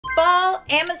Well,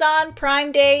 Amazon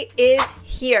Prime Day is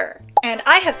here, and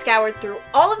I have scoured through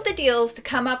all of the deals to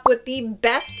come up with the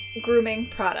best grooming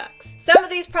products. Some of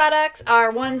these products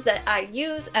are ones that I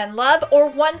use and love, or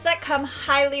ones that come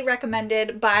highly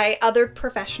recommended by other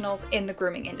professionals in the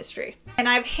grooming industry. And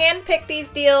I've handpicked these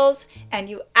deals, and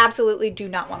you absolutely do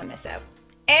not want to miss out.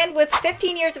 And with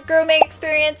 15 years of grooming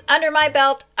experience under my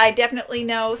belt, I definitely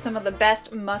know some of the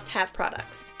best must-have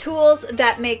products. Tools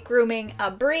that make grooming a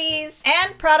breeze,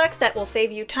 and products that will save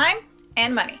you time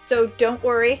and money. So don't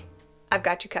worry, I've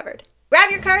got you covered. Grab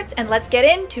your carts and let's get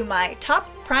into my top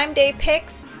Prime Day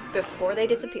picks before they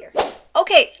disappear.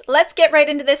 Okay, let's get right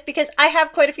into this because I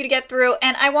have quite a few to get through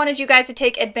and I wanted you guys to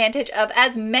take advantage of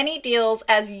as many deals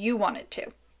as you wanted to.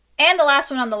 And the last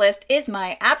one on the list is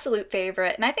my absolute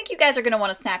favorite, and I think you guys are going to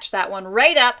want to snatch that one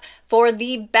right up for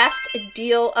the best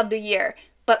deal of the year,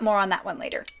 but more on that one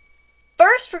later.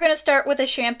 First, we're going to start with a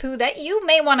shampoo that you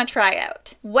may want to try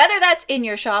out. Whether that's in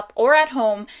your shop or at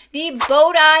home, the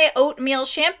Bodhi Oatmeal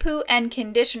Shampoo and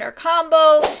Conditioner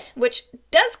Combo, which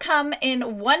does come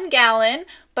in 1 gallon,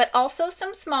 but also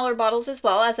some smaller bottles as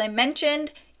well. As I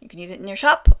mentioned, you can use it in your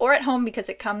shop or at home because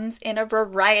it comes in a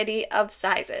variety of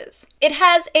sizes. It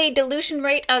has a dilution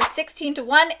rate of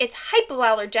 16:1. It's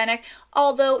hypoallergenic,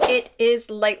 although it is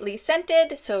lightly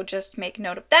scented, so just make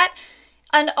note of that.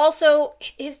 And also,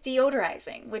 it is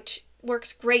deodorizing, which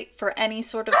works great for any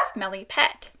sort of smelly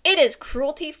pet. It is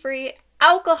cruelty-free,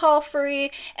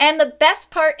 alcohol-free, and the best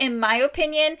part, in my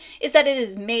opinion, is that it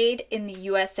is made in the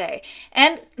USA.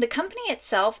 And the company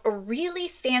itself really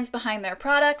stands behind their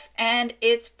products and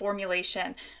its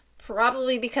formulation.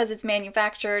 Probably because it's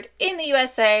manufactured in the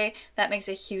USA, that makes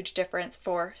a huge difference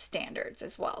for standards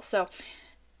as well. So,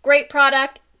 great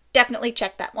product. Definitely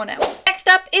check that one out. Next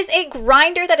up is a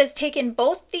grinder that has taken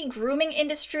both the grooming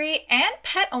industry and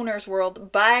pet owners'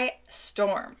 world by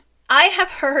storm. I have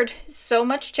heard so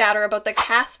much chatter about the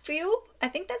Casfu, I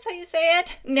think that's how you say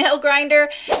it, nail grinder,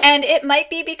 and it might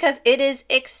be because it is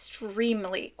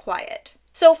extremely quiet.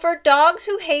 So for dogs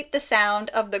who hate the sound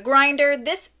of the grinder,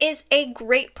 this is a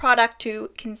great product to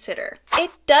consider.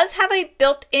 It does have a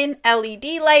built-in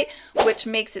LED light, which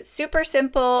makes it super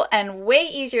simple and way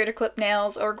easier to clip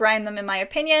nails or grind them in my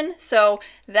opinion, so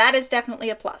that is definitely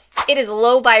a plus. It is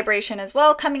low vibration as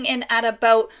well, coming in at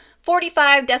about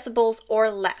 45 decibels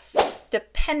or less,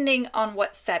 depending on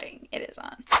what setting it is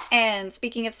on. And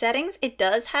speaking of settings, it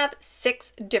does have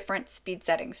 6 different speed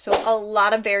settings, so a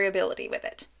lot of variability with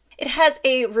it. It has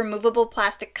a removable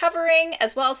plastic covering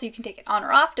as well, so you can take it on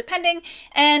or off depending,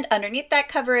 and underneath that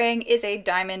covering is a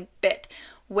diamond bit,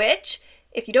 which,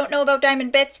 if you don't know about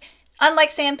diamond bits,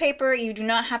 unlike sandpaper, you do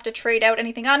not have to trade out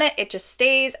anything on it, it just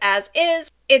stays as is.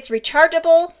 It's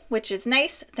rechargeable, which is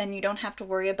nice, then you don't have to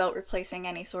worry about replacing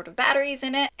any sort of batteries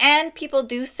in it, and people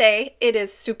do say it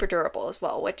is super durable as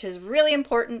well, which is really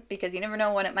important because you never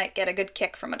know when it might get a good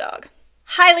kick from a dog.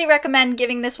 Highly recommend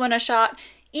giving this one a shot.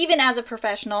 Even as a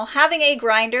professional, having a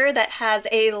grinder that has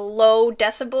a low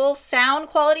decibel sound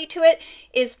quality to it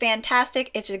is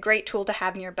fantastic. It's a great tool to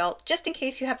have in your belt, just in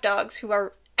case you have dogs who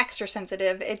are extra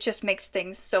sensitive. It just makes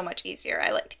things so much easier.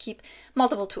 I like to keep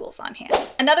multiple tools on hand.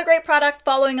 Another great product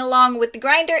following along with the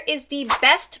grinder is the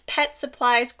Best Pet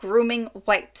Supplies Grooming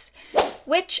Wipes,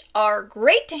 which are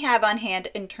great to have on hand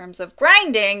in terms of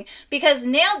grinding because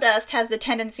nail dust has the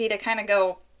tendency to kind of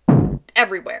go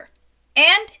everywhere.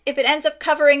 And if it ends up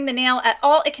covering the nail at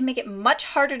all, it can make it much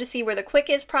harder to see where the quick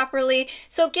is properly.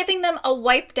 So giving them a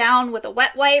wipe down with a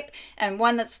wet wipe and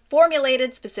one that's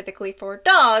formulated specifically for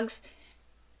dogs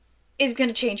is going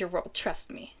to change your world,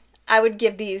 trust me. I would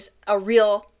give these a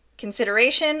real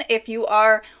consideration if you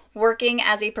are working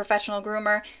as a professional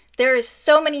groomer. There is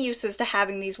so many uses to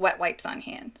having these wet wipes on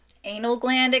hand. Anal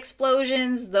gland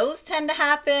explosions, those tend to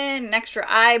happen, an extra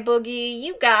eye boogie,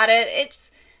 you got it. It's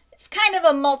kind of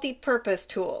a multi-purpose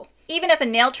tool. Even if a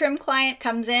nail trim client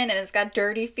comes in and has got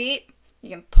dirty feet, you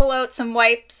can pull out some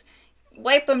wipes,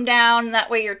 wipe them down, that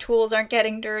way your tools aren't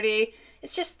getting dirty.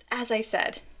 It's just, as I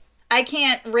said, I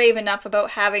can't rave enough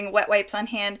about having wet wipes on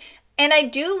hand. And I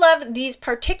do love these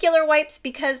particular wipes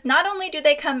because not only do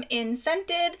they come in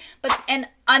scented, but an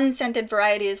unscented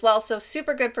variety as well. So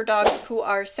super good for dogs who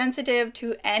are sensitive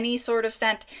to any sort of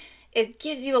scent. It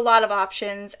gives you a lot of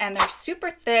options, and they're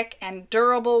super thick and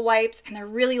durable wipes, and they're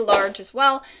really large as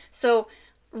well. So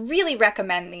really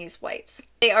recommend these wipes.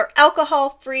 They are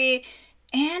alcohol free,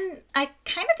 and I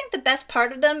kind of think the best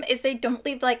part of them is they don't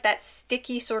leave like that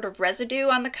sticky sort of residue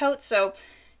on the coat. So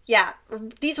Yeah,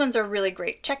 these ones are really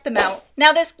great. Check them out.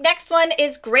 Now this next one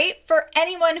is great for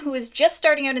anyone who is just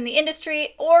starting out in the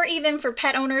industry, or even for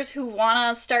pet owners who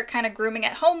want to start kind of grooming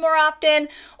at home more often,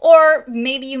 or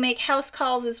maybe you make house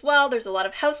calls as well. There's a lot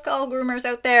of house call groomers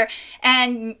out there.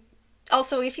 And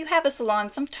also, if you have a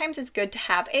salon, sometimes it's good to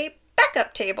have a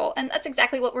backup table, and that's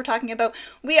exactly what we're talking about.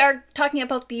 We are talking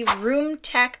about the Room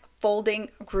Tech folding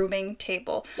grooming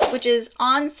table, which is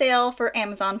on sale for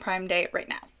Amazon Prime Day right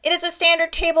now. It is a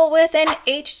standard table with an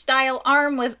H-style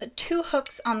arm with 2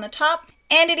 hooks on the top,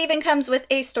 and it even comes with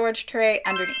a storage tray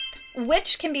underneath,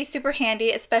 which can be super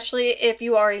handy, especially if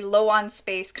you are a low on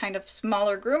space kind of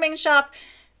smaller grooming shop.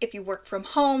 If you work from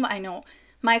home, I know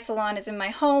my salon is in my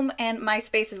home and my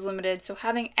space is limited, so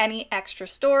having any extra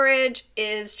storage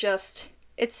is just,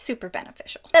 it's super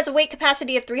beneficial. It has a weight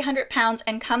capacity of 300 pounds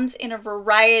and comes in a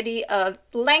variety of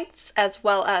lengths as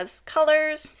well as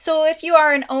colors. So if you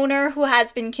are an owner who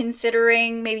has been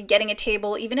considering maybe getting a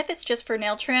table, even if it's just for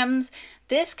nail trims,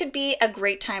 this could be a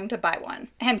great time to buy one.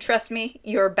 And trust me,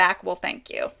 your back will thank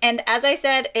you. And as I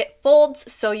said, it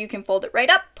folds, so you can fold it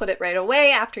right up, put it right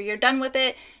away after you're done with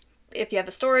it. If you have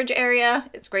a storage area,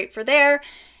 it's great for there.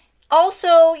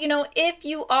 Also, you know, if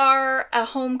you are a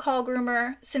home call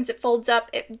groomer, since it folds up,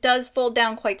 it does fold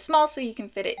down quite small, so you can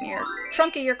fit it in your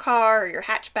trunk of your car or your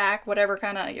hatchback, whatever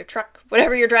kind of, your truck,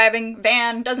 whatever you're driving,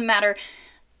 van, doesn't matter.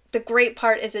 The great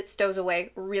part is it stows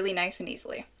away really nice and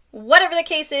easily. Whatever the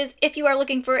case is, if you are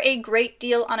looking for a great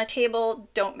deal on a table,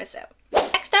 don't miss out.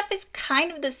 Next up is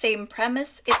kind of the same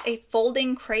premise. It's a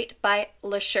folding crate by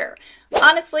LeSure.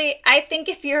 Honestly, I think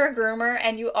if you're a groomer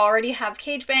and you already have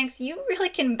cage banks, you really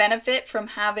can benefit from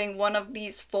having one of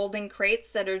these folding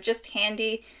crates that are just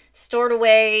handy, stored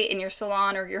away in your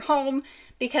salon or your home,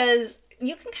 because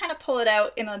you can kind of pull it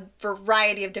out in a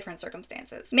variety of different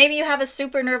circumstances. Maybe you have a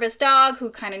super nervous dog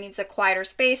who kind of needs a quieter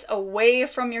space away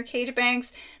from your cage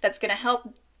banks that's going to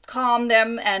help calm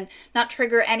them and not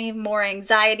trigger any more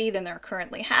anxiety than they're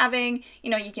currently having. You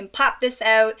know, you can pop this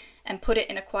out and put it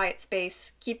in a quiet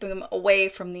space, keeping them away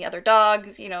from the other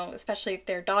dogs, you know, especially if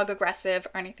they're dog aggressive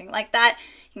or anything like that.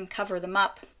 You can cover them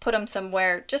up, put them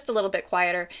somewhere just a little bit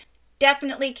quieter.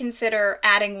 Definitely consider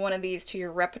adding one of these to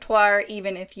your repertoire,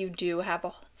 even if you do have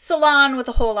a salon with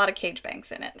a whole lot of cage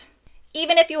banks in it.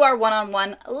 Even if you are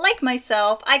one-on-one like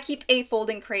myself, I keep a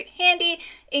folding crate handy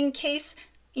in case,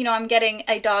 you know, I'm getting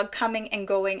a dog coming and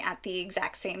going at the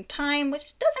exact same time,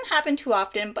 which doesn't happen too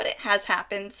often, but it has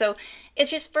happened. So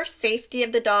it's just for safety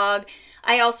of the dog.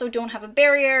 I also don't have a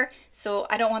barrier, so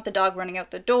I don't want the dog running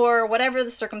out the door. Whatever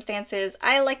the circumstances,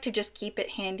 I like to just keep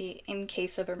it handy in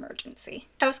case of emergency.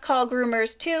 House call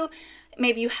groomers too.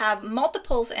 Maybe you have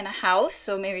multiples in a house,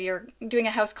 so maybe you're doing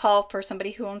a house call for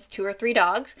somebody who owns 2 or 3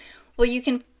 dogs. Well, you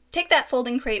can take that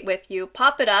folding crate with you,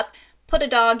 pop it up, put a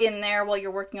dog in there while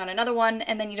you're working on another one,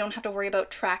 and then you don't have to worry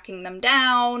about tracking them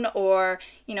down, or,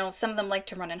 you know, some of them like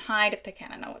to run and hide if they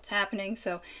kind of know what's happening.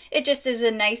 So it just is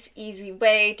a nice, easy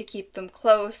way to keep them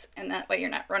close, and that way you're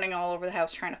not running all over the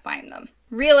house trying to find them.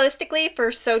 Realistically,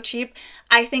 for so cheap,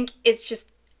 I think it's just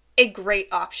a great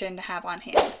option to have on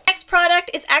hand. Next product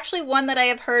is actually one that I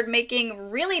have heard making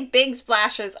really big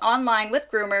splashes online with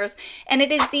groomers, and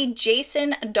it is the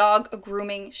Jason dog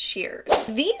grooming shears.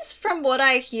 These, from what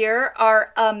I hear,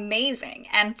 are amazing,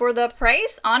 and for the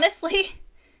price, honestly,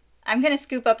 I'm gonna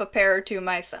scoop up a pair or 2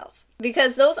 myself,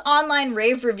 because those online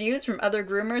rave reviews from other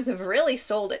groomers have really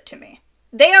sold it to me.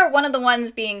 They are one of the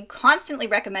ones being constantly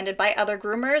recommended by other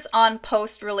groomers on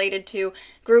posts related to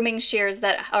grooming shears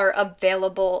that are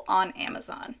available on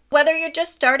Amazon. Whether you're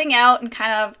just starting out and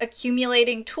kind of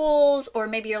accumulating tools, or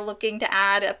maybe you're looking to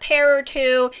add a pair or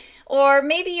 2, or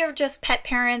maybe you're just pet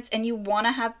parents and you want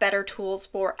to have better tools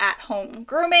for at-home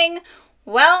grooming,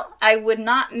 well, I would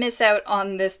not miss out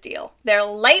on this deal. They're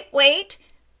lightweight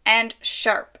and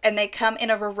sharp, and they come in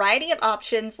a variety of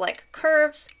options like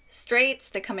curves, straights.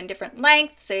 They come in different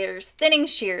lengths. There's thinning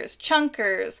shears,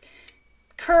 chunkers,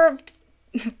 curved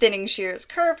thinning shears,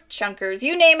 curved chunkers,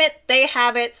 you name it, they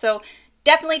have it. So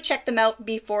definitely check them out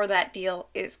before that deal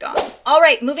is gone. All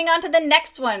right, moving on to the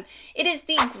next one. It is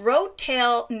the Grow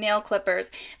Tail nail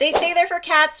clippers. They say they're for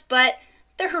cats, but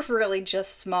they're really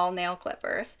just small nail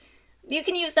clippers. You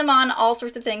can use them on all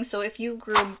sorts of things, so if you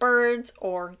groom birds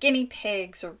or guinea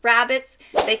pigs or rabbits,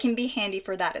 they can be handy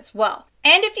for that as well.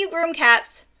 And if you groom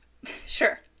cats,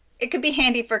 sure, it could be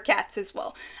handy for cats as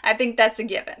well. I think that's a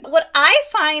given. What I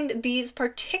find these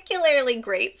particularly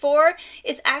great for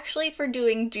is actually for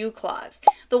doing dew claws.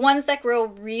 The ones that grow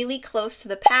really close to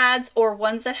the pads or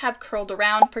ones that have curled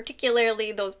around,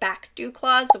 particularly those back dew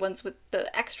claws, the ones with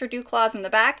the extra dew claws in the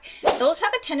back, those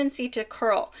have a tendency to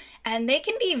curl. And they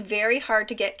can be very hard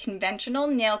to get conventional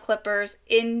nail clippers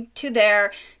into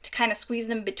there to kind of squeeze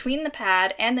them between the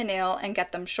pad and the nail and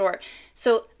get them short.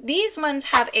 So these ones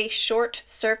have a short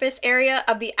surface area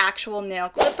of the actual nail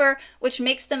clipper, which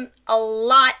makes them a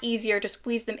lot easier to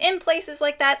squeeze them in places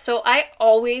like that. So I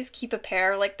always keep a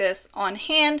pair like this on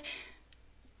hand,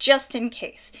 just in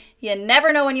case. You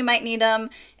never know when you might need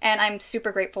them, and I'm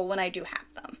super grateful when I do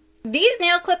have them. These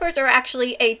nail clippers are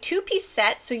actually a 2-piece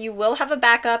set, so you will have a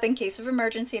backup in case of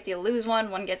emergency. If you lose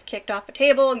one gets kicked off a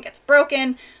table and gets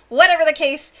broken, whatever the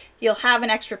case, you'll have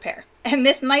an extra pair. And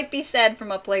this might be said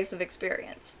from a place of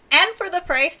experience. And for the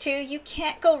price too, you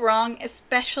can't go wrong,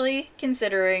 especially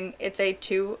considering it's a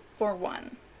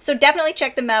 2-for-1. So definitely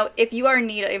check them out if you are in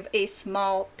need of a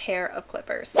small pair of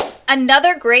clippers.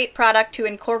 Another great product to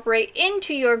incorporate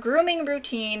into your grooming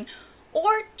routine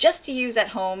or just to use at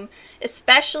home,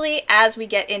 especially as we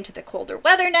get into the colder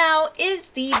weather now, is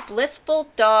the Blissful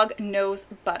Dog Nose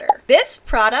Butter. This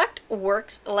product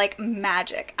works like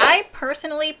magic. I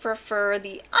personally prefer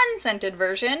the unscented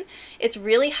version. It's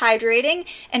really hydrating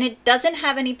and it doesn't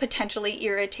have any potentially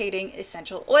irritating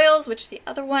essential oils, which the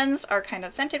other ones are kind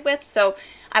of scented with. So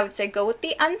I would say go with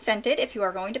the unscented if you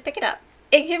are going to pick it up.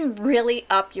 It can really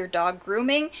up your dog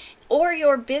grooming or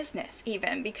your business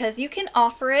even, because you can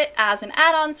offer it as an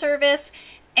add-on service,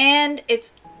 and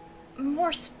it's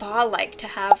more spa-like to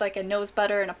have like a nose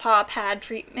butter and a paw pad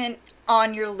treatment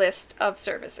on your list of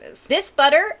services. This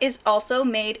butter is also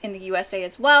made in the USA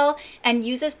as well and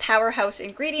uses powerhouse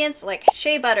ingredients like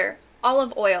shea butter,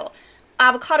 olive oil,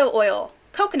 avocado oil,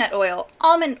 coconut oil,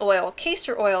 almond oil,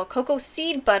 castor oil, cocoa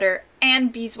seed butter,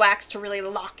 and beeswax to really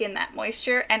lock in that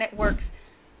moisture, and it works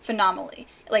phenomenally.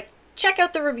 Like, check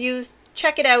out the reviews,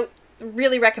 check it out.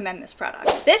 Really recommend this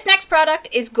product. This next product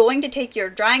is going to take your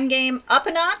drying game up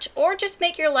a notch or just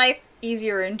make your life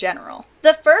easier in general.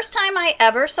 The first time I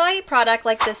ever saw a product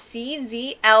like the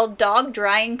CZL dog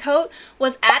drying coat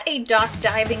was at a dock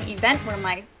diving event where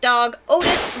my dog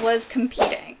Otis was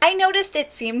competing. I noticed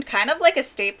it seemed kind of like a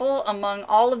staple among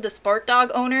all of the sport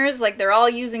dog owners, like they're all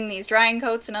using these drying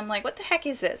coats, and I'm like, what the heck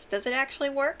is this? Does it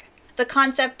actually work? The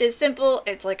concept is simple.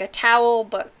 It's like a towel,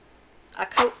 but a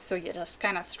coat, so you just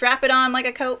kind of strap it on like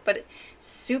a coat, but it's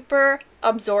super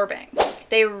absorbing.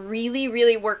 They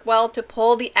really work well to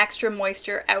pull the extra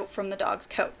moisture out from the dog's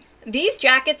coat. These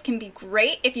jackets can be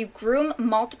great if you groom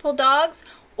multiple dogs,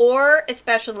 or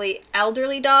especially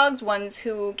elderly dogs, ones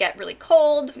who get really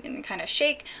cold and kind of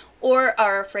shake or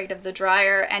are afraid of the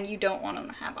dryer and you don't want them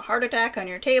to have a heart attack on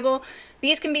your table.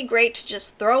 These can be great to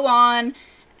just throw on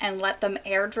and let them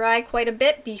air dry quite a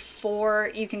bit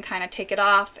before you can kind of take it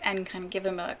off and kind of give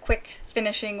them a quick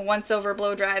finishing once over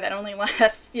blow dry that only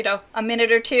lasts, you know, a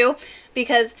minute or two,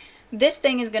 because this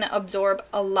thing is going to absorb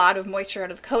a lot of moisture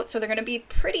out of the coat, so they're going to be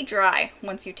pretty dry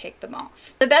once you take them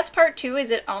off. The best part too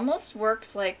is it almost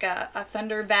works like a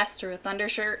thunder vest or a thunder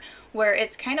shirt, where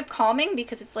it's kind of calming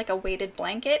because it's like a weighted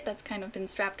blanket that's kind of been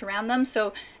strapped around them.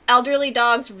 So elderly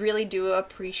dogs really do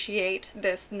appreciate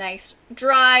this nice,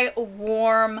 dry,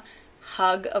 warm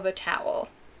hug of a towel.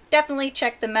 Definitely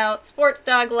check them out. Sports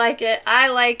dog like it. I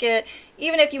like it.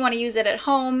 Even if you want to use it at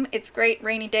home, it's great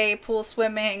rainy day, pool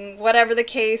swimming, whatever the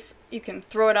case, you can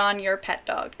throw it on your pet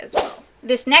dog as well.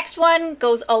 This next one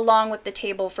goes along with the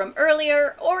table from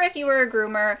earlier, or if you were a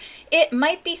groomer, it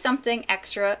might be something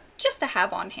extra just to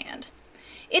have on hand.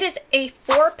 It is a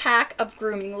 4-pack of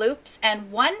grooming loops,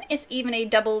 and one is even a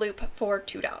double loop for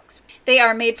 2 dogs. They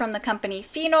are made from the company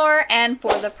Fenor, and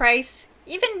for the price,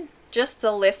 even just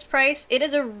the list price, it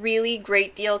is a really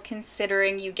great deal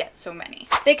considering you get so many.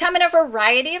 They come in a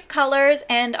variety of colors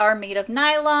and are made of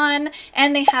nylon,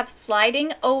 and they have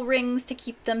sliding O-rings to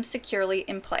keep them securely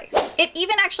in place. It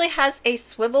even actually has a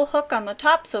swivel hook on the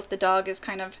top, so if the dog is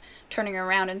kind of turning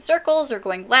around in circles or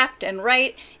going left and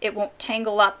right, it won't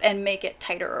tangle up and make it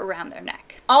tighter around their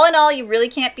neck. All in all, you really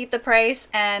can't beat the price,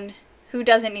 and who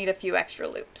doesn't need a few extra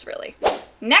loops, really?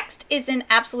 Next is an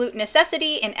absolute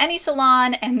necessity in any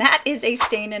salon, and that is a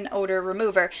stain and odor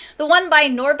remover. The one by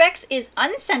Norbex is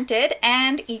unscented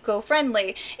and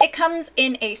eco-friendly. It comes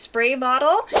in a spray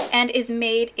bottle and is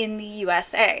made in the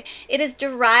USA. It is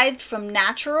derived from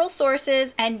natural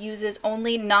sources and uses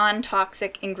only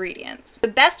non-toxic ingredients. The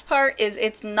best part is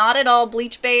it's not at all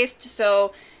bleach-based,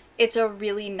 so it's a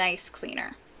really nice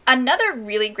cleaner. Another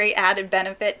really great added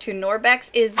benefit to Norbex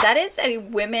is that it's a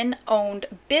women-owned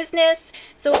business,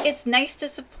 so it's nice to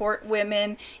support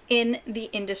women in the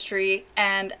industry,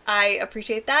 and I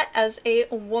appreciate that as a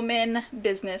woman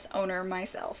business owner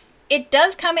myself. It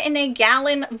does come in a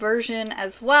gallon version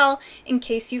as well, in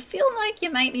case you feel like you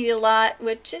might need a lot,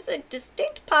 which is a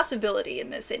distinct possibility in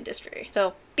this industry.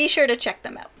 So be sure to check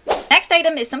them out. Next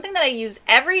item is something that I use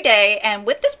every day, and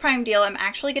with this Prime deal, I'm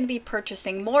actually going to be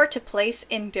purchasing more to place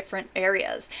in different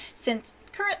areas, since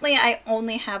currently I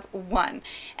only have one,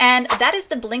 and that is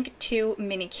the Blink 2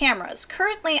 mini cameras.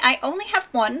 Currently I only have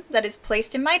one that is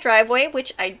placed in my driveway,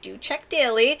 which I do check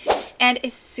daily, and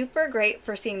is super great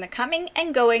for seeing the coming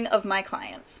and going of my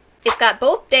clients. It's got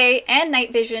both day and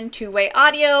night vision two-way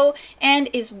audio and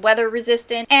is weather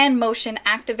resistant and motion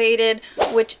activated,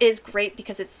 which is great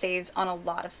because it saves on a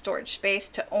lot of storage space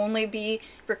to only be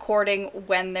recording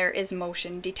when there is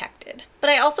motion detected.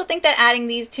 But I also think that adding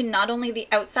these to not only the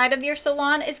outside of your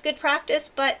salon is good practice,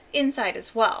 but inside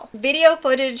as well. Video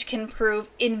footage can prove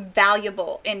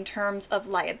invaluable in terms of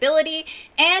liability,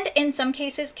 and in some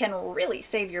cases can really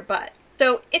save your butt.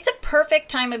 So it's a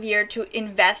perfect time of year to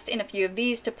invest in a few of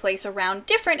these to place around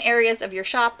different areas of your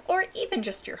shop or even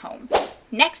just your home.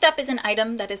 Next up is an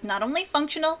item that is not only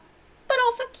functional, but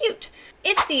also cute.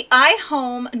 It's the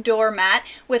iHome doormat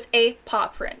with a paw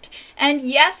print. And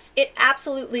yes, it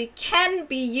absolutely can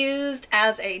be used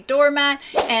as a doormat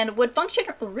and would function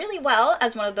really well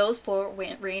as one of those for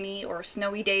rainy or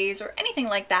snowy days or anything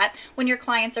like that. When your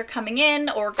clients are coming in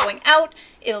or going out,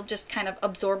 it'll just kind of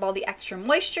absorb all the extra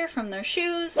moisture from their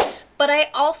shoes. But I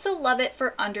also love it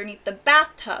for underneath the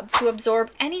bathtub to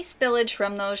absorb any spillage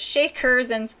from those shakers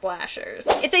and splashers.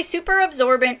 It's a super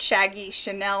absorbent, shaggy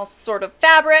Chanel sort of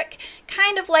fabric,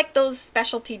 kind of like those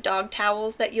specialty dog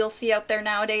towels that you'll see out there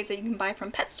nowadays that you can buy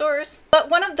from pet stores. But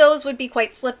one of those would be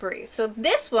quite slippery. So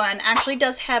this one actually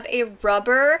does have a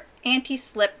rubber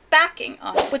anti-slip backing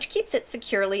on it, which keeps it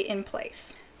securely in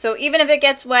place. So even if it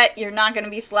gets wet, you're not going to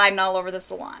be sliding all over the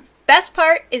salon. Best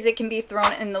part is it can be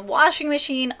thrown in the washing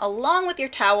machine along with your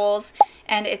towels,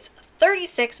 and it's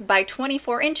 36 by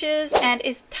 24 inches and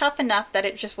is tough enough that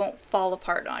it just won't fall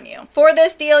apart on you. For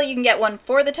this deal, you can get one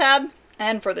for the tub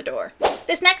and for the door.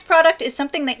 This next product is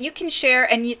something that you can share,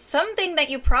 and it's something that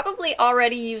you probably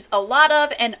already use a lot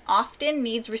of and often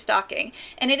needs restocking,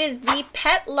 and it is the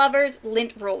Pet Lovers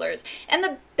Lint Rollers. And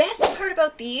the best part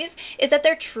about these is that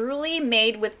they're truly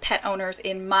made with pet owners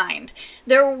in mind.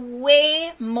 They're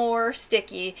way more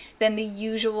sticky than the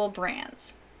usual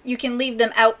brands. You can leave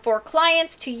them out for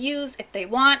clients to use if they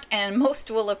want, and most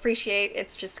will appreciate.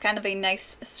 It's just kind of a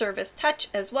nice service touch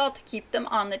as well to keep them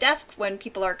on the desk when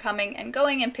people are coming and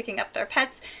going and picking up their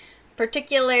pets,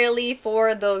 particularly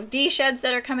for those D sheds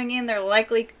that are coming in. They're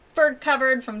likely fur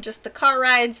covered from just the car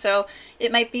ride, so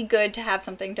it might be good to have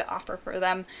something to offer for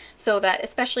them, so that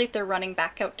especially if they're running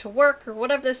back out to work or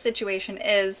whatever the situation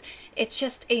is, it's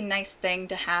just a nice thing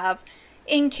to have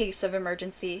in case of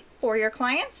emergency for your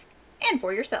clients and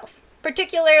for yourself.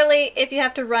 Particularly if you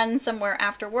have to run somewhere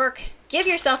after work, give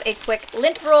yourself a quick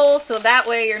lint roll so that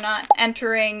way you're not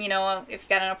entering, if you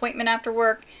got an appointment after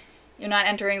work, you're not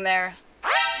entering there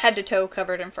head to toe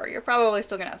covered in fur. You're probably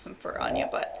still gonna have some fur on you,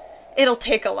 but it'll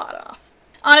take a lot off.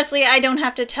 Honestly, I don't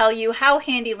have to tell you how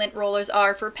handy lint rollers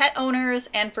are for pet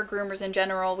owners and for groomers in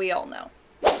general. We all know.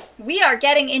 We are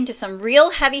getting into some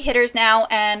real heavy hitters now,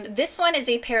 and this one is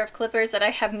a pair of clippers that I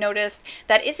have noticed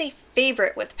that is a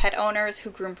favorite with pet owners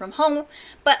who groom from home,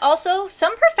 but also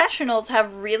some professionals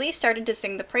have really started to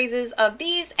sing the praises of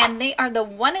these, and they are the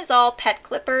One Is All pet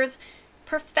clippers.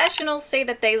 Professionals say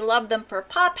that they love them for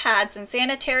paw pads and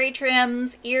sanitary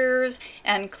trims, ears,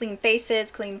 and clean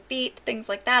faces, clean feet, things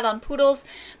like that on poodles,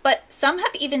 but some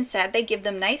have even said they give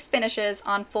them nice finishes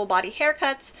on full body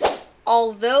haircuts.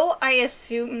 Although I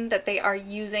assume that they are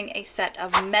using a set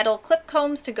of metal clip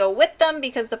combs to go with them,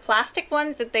 because the plastic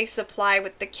ones that they supply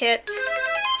with the kit,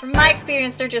 from my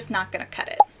experience, they're just not going to cut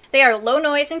it. They are low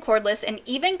noise and cordless and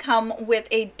even come with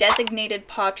a designated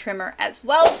paw trimmer as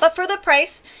well. But for the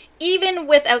price, even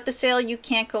without the sale, you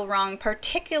can't go wrong,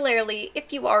 particularly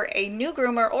if you are a new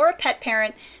groomer or a pet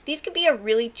parent. These could be a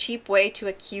really cheap way to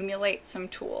accumulate some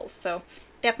tools. So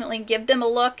definitely give them a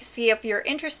look, see if you're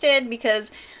interested, because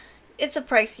it's a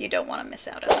price you don't want to miss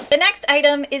out on. The next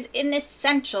item is an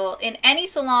essential in any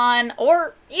salon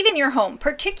or even your home,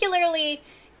 particularly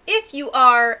if you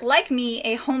are, like me,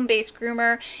 a home-based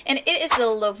groomer, and it is the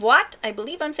Levoit, I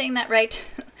believe I'm saying that right,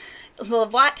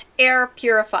 Levoit Air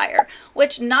Purifier,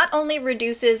 which not only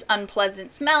reduces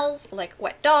unpleasant smells like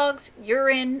wet dogs,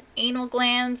 urine, anal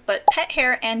glands, but pet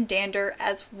hair and dander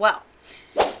as well.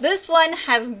 This one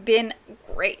has been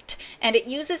great, and it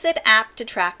uses an app to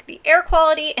track the air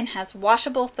quality and has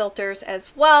washable filters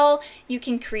as well. You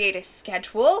can create a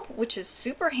schedule, which is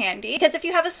super handy because if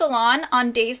you have a salon,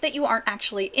 on days that you aren't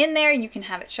actually in there, you can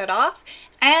have it shut off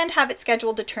and have it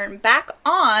scheduled to turn back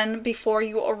on before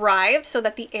you arrive so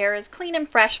that the air is clean and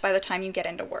fresh by the time you get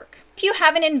into work. If you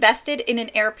haven't invested in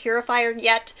an air purifier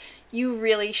yet, you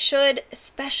really should,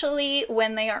 especially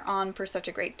when they are on for such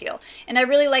a great deal. And I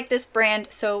really like this brand,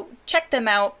 so check them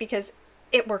out because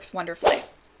it works wonderfully.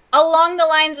 Along the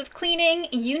lines of cleaning,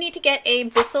 you need to get a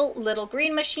Bissell Little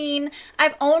Green machine.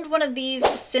 I've owned one of these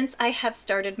since I have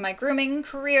started my grooming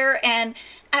career, and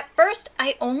at first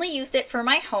I only used it for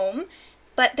my home,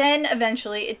 but then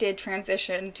eventually it did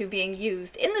transition to being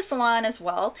used in the salon as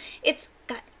well. It's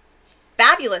got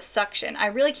fabulous suction. I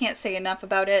really can't say enough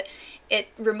about it. It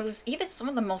removes even some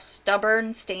of the most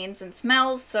stubborn stains and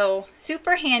smells, so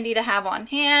super handy to have on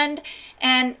hand.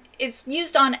 And it's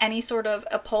used on any sort of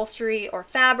upholstery or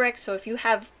fabric, so if you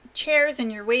have chairs in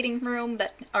your waiting room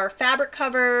that are fabric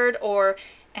covered or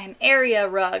an area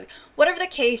rug, whatever the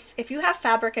case, if you have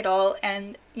fabric at all,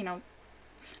 and you know,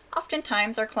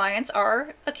 oftentimes our clients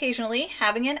are occasionally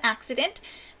having an accident,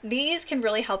 these can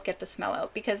really help get the smell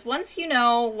out, because once you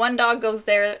know one dog goes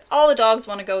there, all the dogs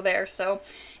want to go there. So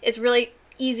it's really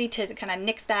easy to kind of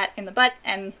nix that in the butt,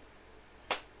 and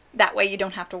that way you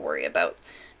don't have to worry about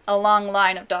a long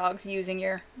line of dogs using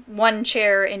your one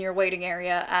chair in your waiting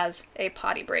area as a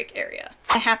potty break area.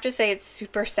 I have to say it's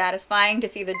super satisfying to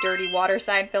see the dirty water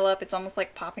side fill up. It's almost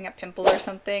like popping a pimple or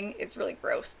something. It's really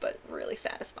gross, but really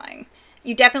satisfying.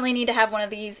 You definitely need to have one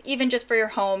of these, even just for your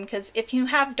home, because if you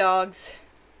have dogs,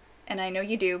 and I know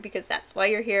you do because that's why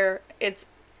you're here,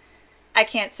 I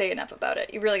can't say enough about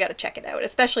it. You really got to check it out,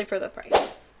 especially for the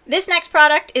price. This next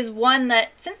product is one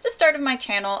that since the start of my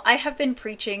channel, I have been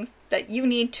preaching that you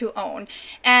need to own.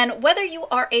 And whether you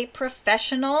are a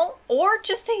professional or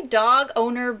just a dog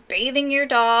owner bathing your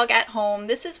dog at home,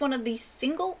 this is one of the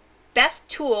single best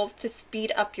tools to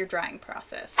speed up your drying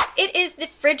process. It is the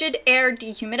Frigid Air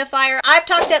Dehumidifier. I've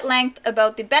talked at length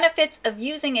about the benefits of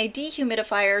using a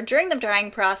dehumidifier during the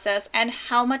drying process and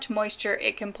how much moisture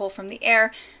it can pull from the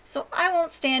air, so I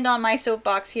won't stand on my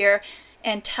soapbox here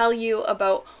and tell you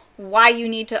about why you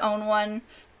need to own one,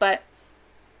 but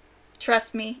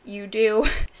trust me, you do.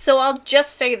 So I'll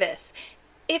just say this.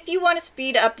 If you want to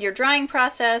speed up your drying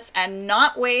process and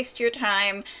not waste your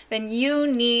time, then you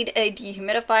need a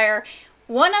dehumidifier,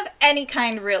 one of any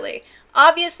kind really.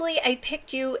 Obviously, I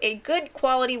picked you a good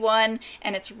quality one,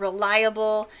 and it's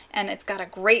reliable and it's got a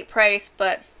great price,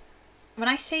 but when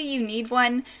I say you need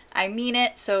one, I mean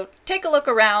it. So take a look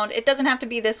around. It doesn't have to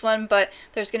be this one, but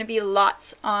there's going to be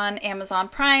lots on Amazon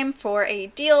Prime for a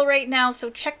deal right now, so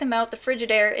check them out. The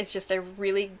Frigidaire is just a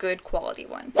really good quality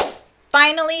one.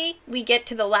 Finally, we get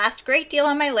to the last great deal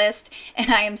on my list, and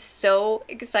I am so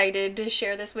excited to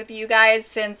share this with you guys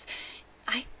since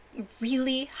I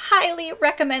really highly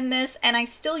recommend this, and I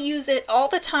still use it all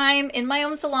the time in my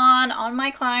own salon, on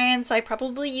my clients. I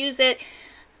probably use it,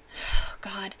 oh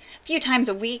God, a few times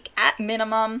a week at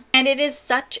minimum, and it is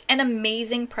such an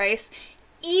amazing price.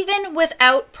 Even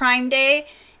without Prime Day,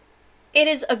 it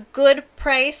is a good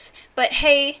price, but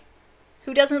hey,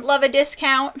 who doesn't love a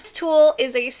discount? This tool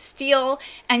is a steal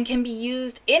and can be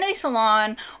used in a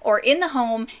salon or in the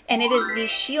home, and it is the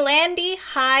Shelandy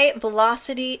High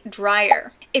Velocity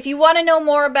Dryer. If you want to know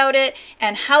more about it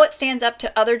and how it stands up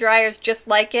to other dryers just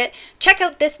like it, check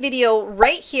out this video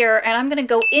right here, and I'm going to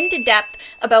go into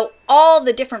depth about all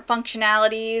the different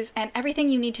functionalities and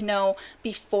everything you need to know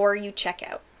before you check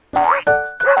out.